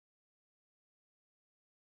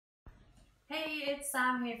Hey, it's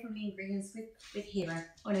Sam here from the Ingredients with Hero.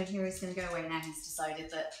 Oh no, Hero's going to go away now. He's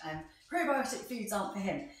decided that probiotic foods aren't for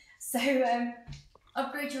him. So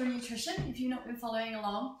upgrade your nutrition. If you've not been following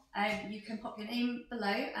along, you can pop your name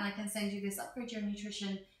below and I can send you this upgrade your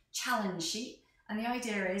nutrition challenge sheet. And the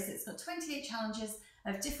idea is it's got 28 challenges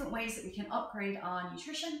of different ways that we can upgrade our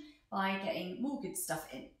nutrition by getting more good stuff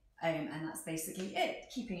in. And that's basically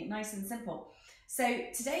it, keeping it nice and simple. So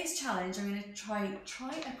today's challenge, I'm going to try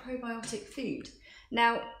a probiotic food.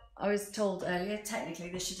 Now, I was told earlier, technically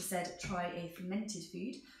this should have said try a fermented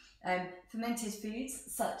food. Fermented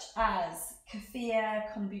foods such as kefir,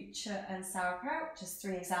 kombucha and sauerkraut, just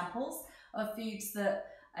 3 examples of foods that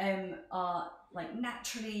are like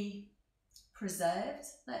naturally preserved,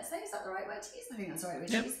 let's say. Is that the right word to use? I think that's the right word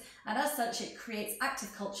to use. And as such, it creates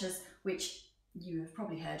active cultures, which you have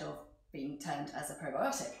probably heard of being termed as a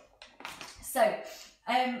probiotic. So,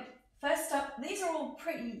 first up, these are all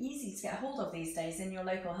pretty easy to get hold of these days in your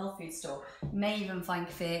local health food store. You may even find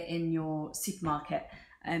kefir in your supermarket.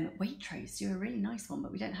 Waitrose do a really nice one,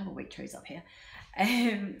 but we don't have a Waitrose up here.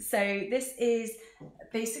 So this is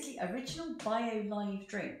basically original bio-live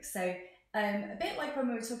drink. So a bit like when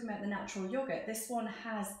we were talking about the natural yogurt, this one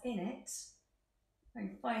has in it, I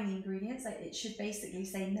can find the ingredients, it should basically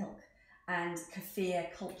say milk and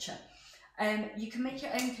kefir culture. You can make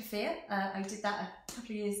your own kefir. I did that a couple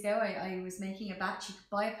of years ago. I was making a batch. You could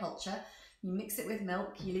buy a culture, you mix it with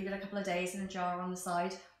milk, you leave it a couple of days in a jar on the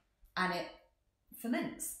side, and it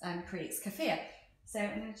ferments and creates kefir. So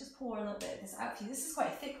I'm going to just pour a little bit of this out for you. This is quite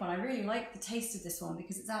a thick one. I really like the taste of this one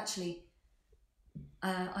because it's actually,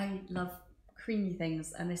 I love creamy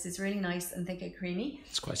things, and this is really nice and thick and creamy.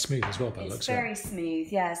 It's quite smooth as well, by the looks of it. It's very smooth,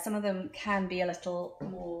 yeah. Some of them can be a little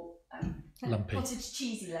more lumpy, cottage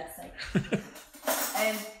cheesy, let's say.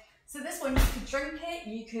 So this one, you could drink it,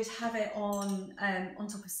 you could have it on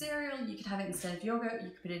top of cereal, you could have it instead of yogurt, you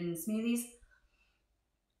could put it in smoothies,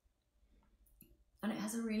 and it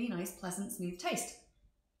has a really nice, pleasant, smooth taste.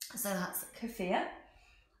 So that's kefir.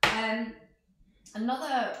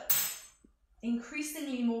 Another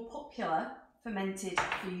increasingly more popular fermented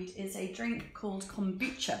food is a drink called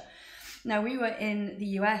kombucha. Now, we were in the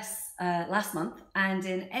US last month, and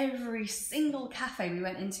in every single cafe we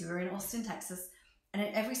went into, we were in Austin, Texas, and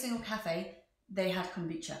in every single cafe, they had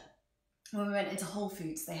kombucha. When we went into Whole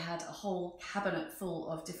Foods, they had a whole cabinet full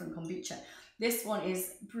of different kombucha. This one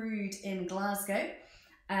is brewed in Glasgow,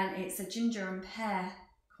 and it's a ginger and pear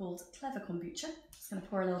called Clever Kombucha. Just going to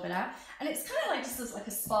pour a little bit out. And it's kind of like just like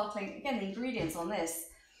a sparkling, again, the ingredients on this,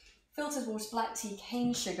 filtered water, black tea,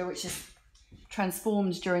 cane sugar, which is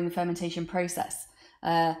transformed during the fermentation process.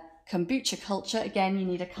 Kombucha culture, again, you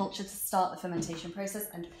need a culture to start the fermentation process,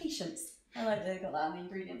 and patience. I like that they got that on the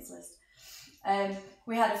ingredients list.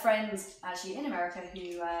 We had a friend actually in America who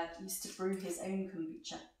used to brew his own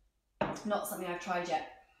kombucha. Not something I've tried yet.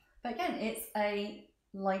 But again, it's a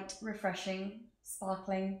light, refreshing,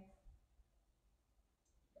 sparkling,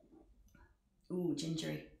 ooh,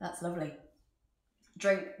 gingery, that's lovely,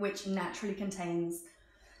 drink which naturally contains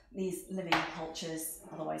these living cultures,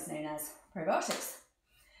 otherwise known as probiotics.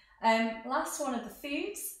 Last one of the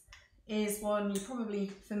foods is one you're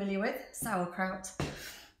probably familiar with, sauerkraut.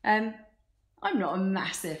 I'm not a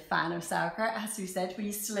massive fan of sauerkraut, it has to be said. We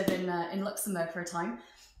used to live in Luxembourg for a time,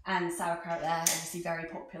 and sauerkraut there, obviously very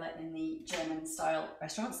popular in the German style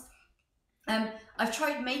restaurants. I've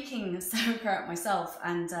tried making sauerkraut myself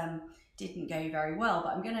and didn't go very well,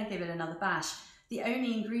 but I'm going to give it another bash. The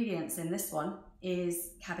only ingredients in this one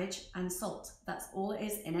is cabbage and salt. That's all it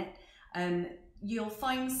is in it. You'll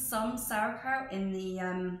find some sauerkraut in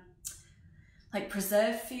the like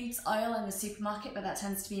preserved foods aisle in the supermarket, but that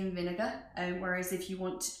tends to be in vinegar. Whereas if you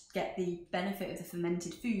want to get the benefit of the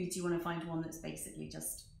fermented foods, you want to find one that's basically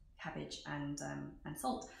just cabbage and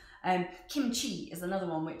salt. Kimchi is another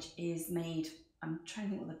one which is made, I'm trying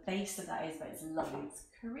to think what the base of that is, but it's lovely. It's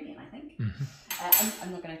Korean, I think.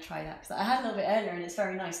 I'm not going to try that because I had a little bit earlier and it's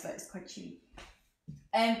very nice, but it's quite chewy.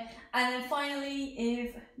 And then finally,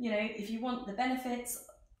 if you want the benefits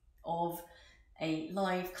of a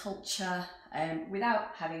live culture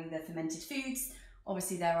without having the fermented foods,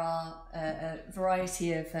 obviously there are a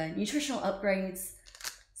variety of nutritional upgrades,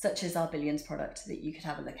 such as our Billions product that you could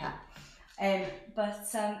have a look at.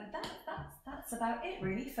 That's about it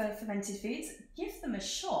really for fermented foods. Give them a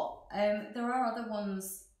shot. There are other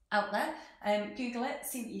ones out there. Google it,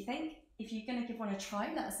 see what you think. If you're going to give one a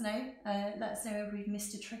try, let us know. Let us know if we've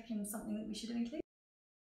missed a trick in something that we should have included.